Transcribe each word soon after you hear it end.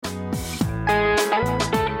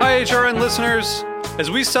HRN listeners.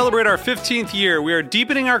 As we celebrate our 15th year, we are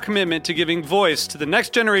deepening our commitment to giving voice to the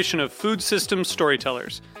next generation of food systems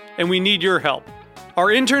storytellers, and we need your help. Our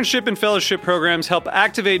internship and fellowship programs help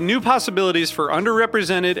activate new possibilities for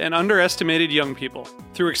underrepresented and underestimated young people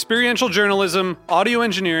through experiential journalism, audio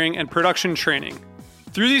engineering, and production training.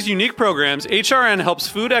 Through these unique programs, HRN helps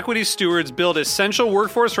food equity stewards build essential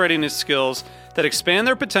workforce readiness skills that expand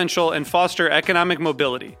their potential and foster economic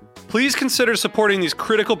mobility. Please consider supporting these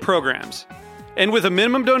critical programs. And with a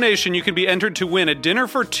minimum donation, you can be entered to win a dinner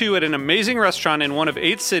for two at an amazing restaurant in one of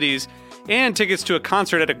 8 cities and tickets to a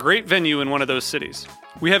concert at a great venue in one of those cities.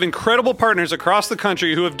 We have incredible partners across the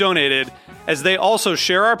country who have donated, as they also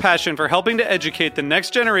share our passion for helping to educate the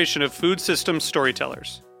next generation of food systems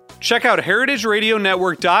storytellers. Check out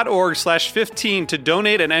heritageradionetwork.org/15 to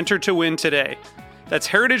donate and enter to win today. That's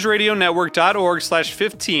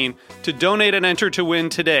heritageradionetwork.org/15 to donate and enter to win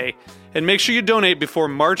today. And make sure you donate before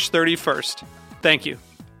March 31st. Thank you.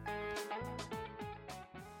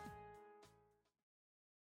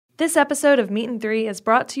 This episode of Meat and Three is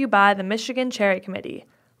brought to you by the Michigan Cherry Committee.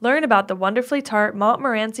 Learn about the wonderfully tart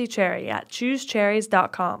Montmorency cherry at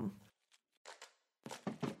choosecherries.com.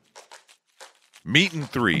 Meat and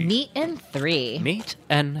Three. Meat and Three. Meat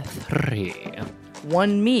and Three.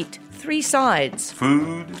 One meat, 3 sides.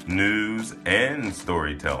 Food, news, and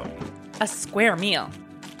storytelling. A square meal.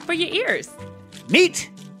 For your ears.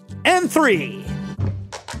 Meat and Three.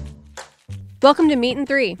 Welcome to Meat and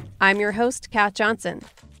Three. I'm your host, Kat Johnson.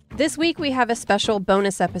 This week we have a special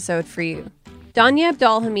bonus episode for you. Danya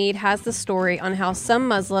Abdalhamid has the story on how some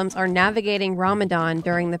Muslims are navigating Ramadan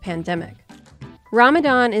during the pandemic.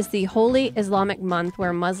 Ramadan is the holy Islamic month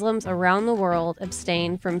where Muslims around the world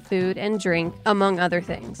abstain from food and drink, among other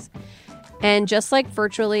things. And just like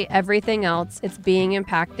virtually everything else, it's being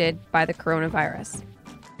impacted by the coronavirus.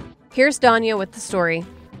 Here's Danya with the story.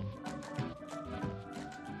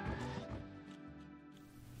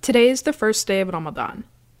 Today is the first day of Ramadan.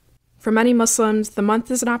 For many Muslims, the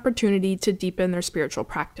month is an opportunity to deepen their spiritual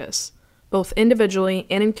practice, both individually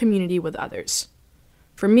and in community with others.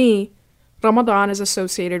 For me, Ramadan is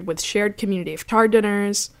associated with shared community iftar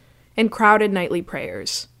dinners and crowded nightly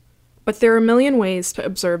prayers. But there are a million ways to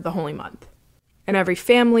observe the holy month. And every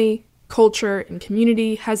family, culture, and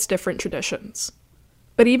community has different traditions.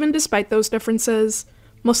 But even despite those differences,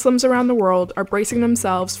 Muslims around the world are bracing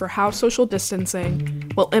themselves for how social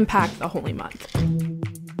distancing will impact the holy month.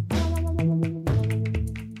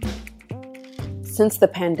 Since the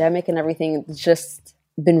pandemic and everything, it's just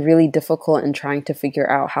been really difficult in trying to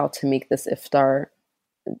figure out how to make this iftar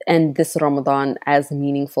and this Ramadan as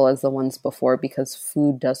meaningful as the ones before, because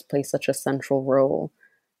food does play such a central role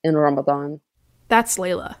in Ramadan. That's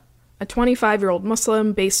Layla, a 25-year-old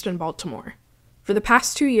Muslim based in Baltimore. For the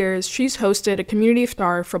past 2 years, she's hosted a community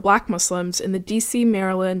iftar for Black Muslims in the DC,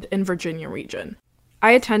 Maryland, and Virginia region.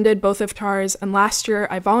 I attended both iftars, and last year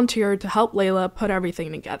I volunteered to help Layla put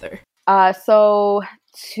everything together. So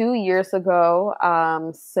 2 years ago,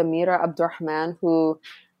 Samira Abdurrahman, who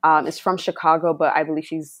is from Chicago, but I believe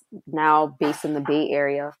she's now based in the Bay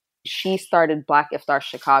Area, she started Black Iftar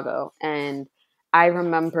Chicago. And I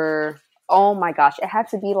remember, oh my gosh, it had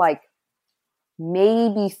to be like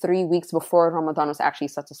maybe 3 weeks before Ramadan was actually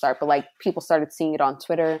set to start. But like people started seeing it on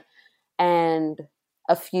Twitter, and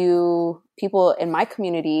a few people in my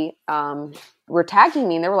community were tagging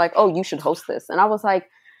me, and they were like, oh, you should host this. And I was like,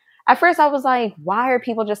 at first I was like, why are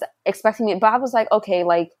people just expecting me? But I was like, okay,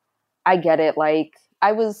 like, I get it. Like,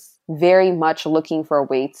 I was very much looking for a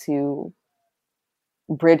way to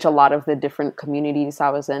bridge a lot of the different communities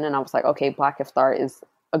I was in. And I was like, okay, Black Iftar is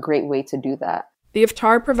a great way to do that. The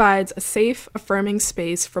iftar provides a safe, affirming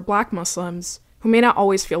space for Black Muslims who may not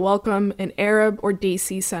always feel welcome in Arab or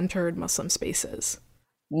Desi-centered Muslim spaces.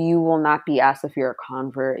 You will not be asked if you're a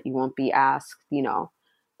convert. You won't be asked,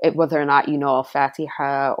 whether or not you know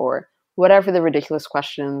Al-Fatiha or whatever the ridiculous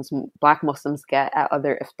questions Black Muslims get at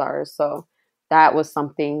other iftars. So that was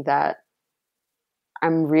something that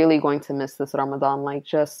I'm really going to miss this Ramadan, like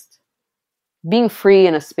just being free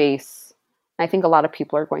in a space. I think a lot of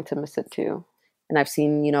people are going to miss it too. And I've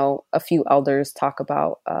seen, a few elders talk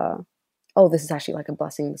about, this is actually like a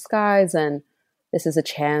blessing in disguise, and this is a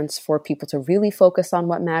chance for people to really focus on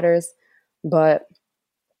what matters. But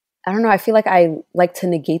I don't know, I feel like I like to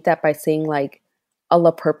negate that by saying like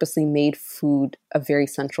Allah purposely made food a very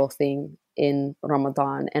central thing in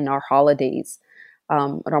Ramadan and our holidays.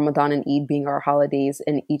 Ramadan and Eid being our holidays,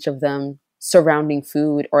 and each of them surrounding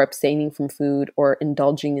food or abstaining from food or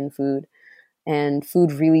indulging in food, and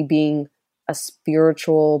food really being a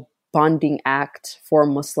spiritual bonding act for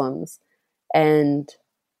Muslims. And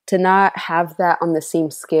to not have that on the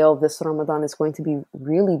same scale this Ramadan is going to be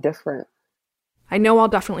really different. I know I'll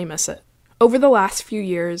definitely miss it. Over the last few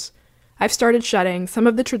years, I've started shedding some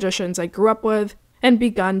of the traditions I grew up with and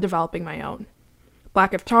begun developing my own.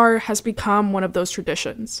 Black Iftar has become one of those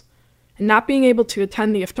traditions, and not being able to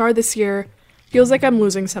attend the Iftar this year feels like I'm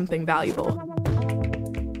losing something valuable.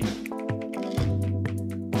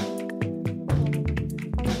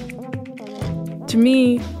 To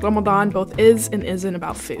me, Ramadan both is and isn't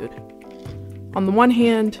about food. On the one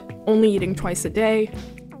hand, only eating twice a day,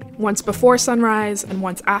 once before sunrise and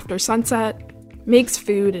once after sunset, makes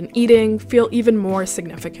food and eating feel even more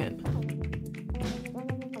significant.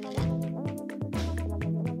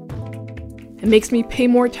 It makes me pay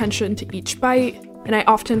more attention to each bite, and I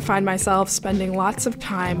often find myself spending lots of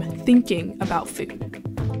time thinking about food.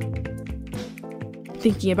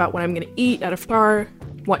 Thinking about what I'm going to eat at Iftar,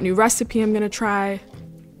 what new recipe I'm going to try.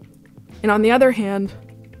 And on the other hand,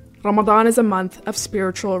 Ramadan is a month of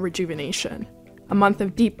spiritual rejuvenation, a month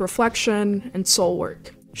of deep reflection and soul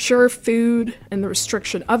work. Sure, food and the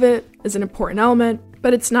restriction of it is an important element,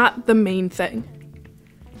 but it's not the main thing.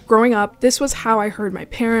 Growing up, this was how I heard my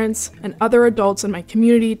parents and other adults in my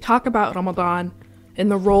community talk about Ramadan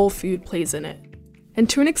and the role food plays in it. And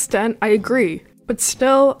to an extent, I agree, but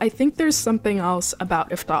still, I think there's something else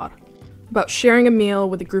about Iftar, about sharing a meal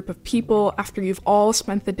with a group of people after you've all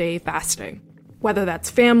spent the day fasting, whether that's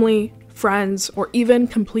family, friends, or even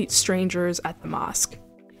complete strangers at the mosque.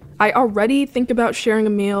 I already think about sharing a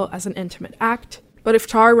meal as an intimate act, but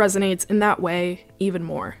Iftar resonates in that way even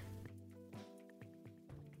more.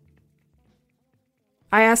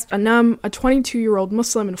 I asked Anam, a 22-year-old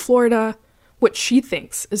Muslim in Florida, what she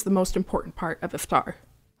thinks is the most important part of Iftar.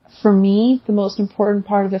 For me, the most important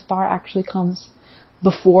part of Iftar actually comes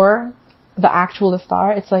before the actual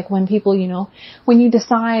Iftar. It's like when people, when you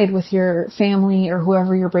decide with your family or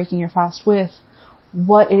whoever you're breaking your fast with,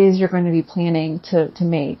 what it is you're going to be planning to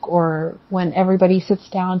make, or when everybody sits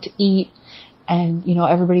down to eat and,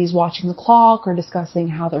 everybody's watching the clock or discussing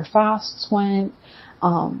how their fasts went.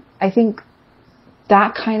 I think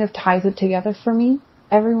that kind of ties it together for me.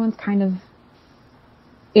 Everyone's kind of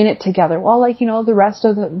in it together. While the rest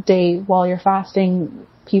of the day while you're fasting,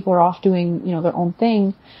 people are off doing, their own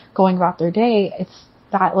thing, going about their day. It's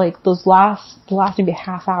that the last maybe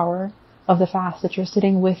half hour of the fast that you're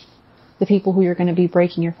sitting with the people who you're going to be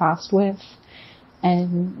breaking your fast with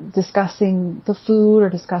and discussing the food or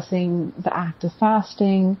discussing the act of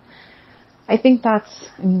fasting. I think that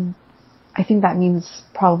means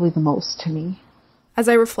probably the most to me. As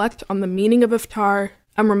I reflect on the meaning of Iftar,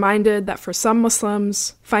 I'm reminded that for some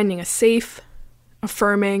Muslims, finding a safe,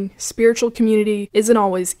 affirming, spiritual community isn't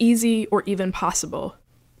always easy or even possible.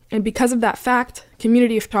 And because of that fact,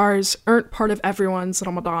 community Iftars aren't part of everyone's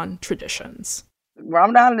Ramadan traditions.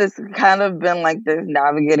 Ramadan has kind of been like this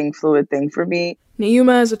navigating fluid thing for me.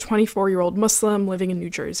 Nayuma is a 24-year-old Muslim living in New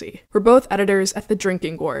Jersey. We're both editors at The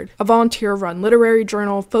Drinking Gourd, a volunteer-run literary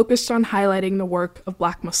journal focused on highlighting the work of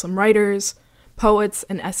Black Muslim writers, poets,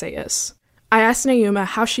 and essayists. I asked Nayuma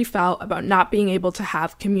how she felt about not being able to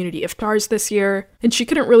have community Iftars this year, and she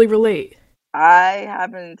couldn't really relate. I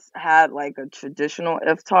haven't had a traditional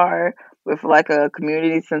Iftar with a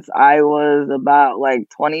community since I was about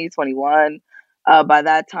 20, 21. By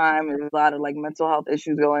that time, there's a lot of mental health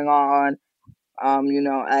issues going on.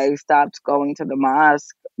 I stopped going to the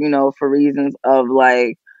mosque, for reasons of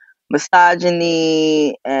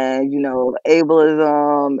misogyny and,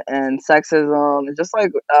 ableism and sexism and just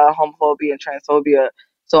homophobia and transphobia.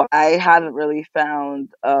 So I haven't really found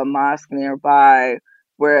a mosque nearby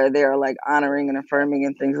where they're honoring and affirming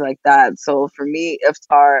and things like that. So for me,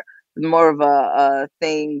 Iftar is more of a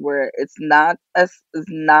thing where it's not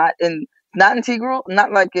integral,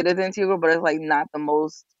 not like it is integral, but it's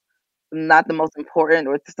not the most important,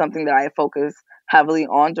 or it's something that I focus heavily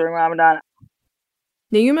on during Ramadan.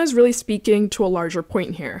 Nayuma is really speaking to a larger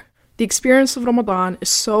point here. The experience of Ramadan is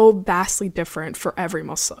so vastly different for every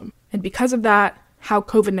Muslim. And because of that, how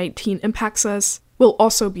COVID-19 impacts us will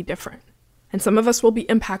also be different. And some of us will be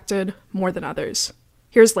impacted more than others.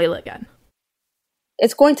 Here's Layla again.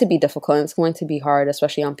 It's going to be difficult. It's going to be hard,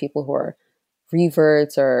 especially on people who are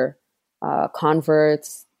reverts or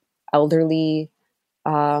converts, elderly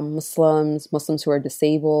Muslims who are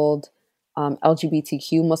disabled,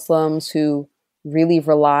 LGBTQ Muslims who really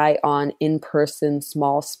rely on in-person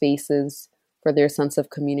small spaces for their sense of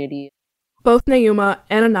community. Both Nayuma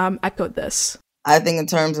and Anam echoed this. I think in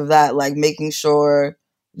terms of that, making sure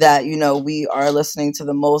that, we are listening to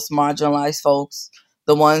the most marginalized folks,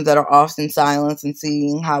 the ones that are often silenced, and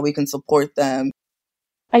seeing how we can support them.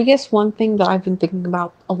 I guess one thing that I've been thinking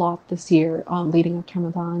about a lot this year, leading up to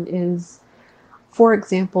Ramadan, is, for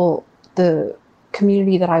example, the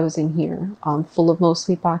community that I was in here, full of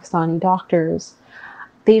mostly Pakistani doctors.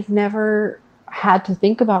 They've never had to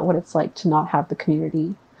think about what it's like to not have the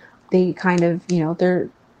community. They kind of, they're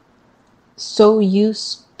so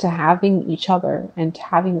used to having each other and to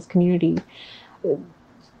having this community.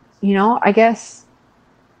 I guess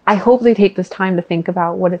I hope they take this time to think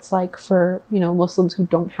about what it's like for, Muslims who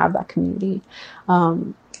don't have that community,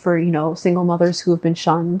 for, single mothers who have been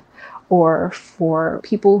shunned, or for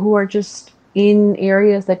people who are just in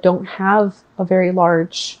areas that don't have a very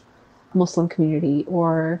large Muslim community,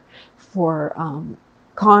 or for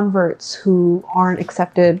converts who aren't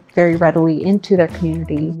accepted very readily into their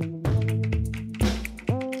community.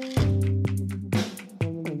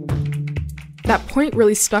 That point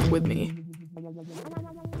really stuck with me.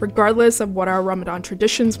 Regardless of what our Ramadan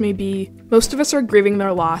traditions may be, most of us are grieving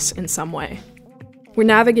their loss in some way. We're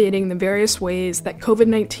navigating the various ways that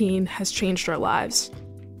COVID-19 has changed our lives,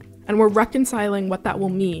 and we're reconciling what that will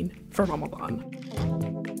mean for Ramadan.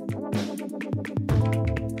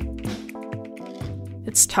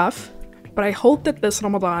 It's tough, but I hope that this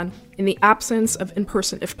Ramadan, in the absence of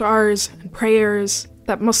in-person iftars and prayers,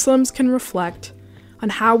 that Muslims can reflect on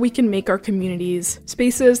how we can make our communities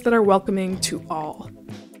spaces that are welcoming to all,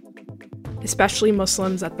 especially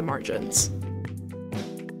Muslims at the margins.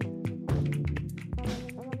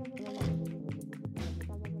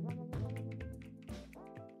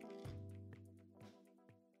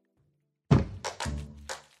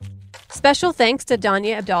 Special thanks to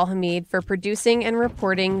Danya Abdalhamid for producing and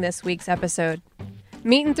reporting this week's episode.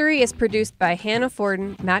 Meat and Three is produced by Hannah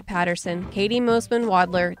Forden, Matt Patterson, Katie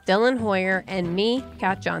Mosman-Wadler, Dylan Hoyer, and me,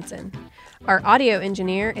 Kat Johnson. Our audio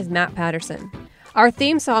engineer is Matt Patterson. Our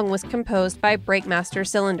theme song was composed by Breakmaster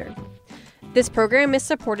Cylinder. This program is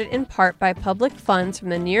supported in part by public funds from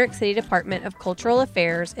the New York City Department of Cultural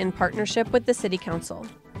Affairs in partnership with the City Council.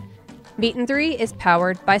 Meat and Three is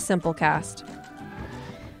powered by Simplecast.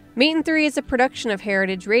 Meat and Three is a production of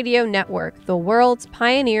Heritage Radio Network, the world's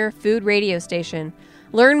pioneer food radio station.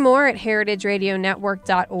 Learn more at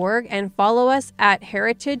heritageradionetwork.org and follow us at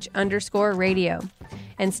heritage_radio.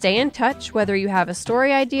 And stay in touch whether you have a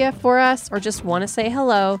story idea for us or just want to say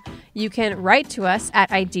hello. You can write to us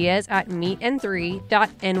at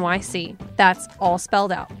ideas@meetand3.nyc. That's all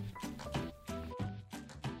spelled out.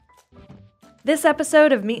 This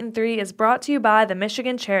episode of Meat and Three is brought to you by the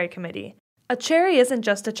Michigan Cherry Committee. A cherry isn't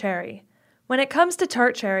just a cherry. When it comes to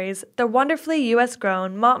tart cherries, the wonderfully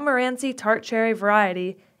U.S.-grown Montmorency tart cherry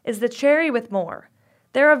variety is the cherry with more.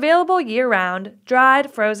 They're available year-round,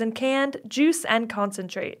 dried, frozen, canned, juice, and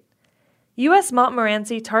concentrate. U.S.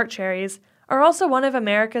 Montmorency tart cherries are also one of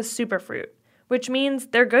America's superfruit, which means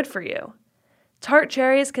they're good for you. Tart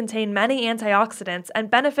cherries contain many antioxidants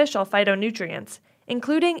and beneficial phytonutrients,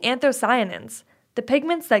 including anthocyanins, the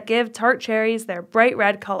pigments that give tart cherries their bright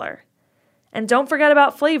red color. And don't forget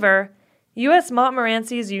about flavor. U.S.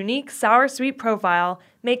 Montmorency's unique sour-sweet profile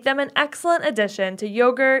make them an excellent addition to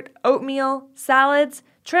yogurt, oatmeal, salads,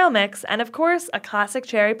 trail mix, and of course, a classic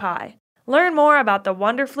cherry pie. Learn more about the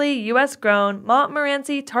wonderfully U.S.-grown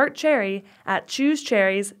Montmorency tart cherry at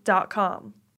choosecherries.com.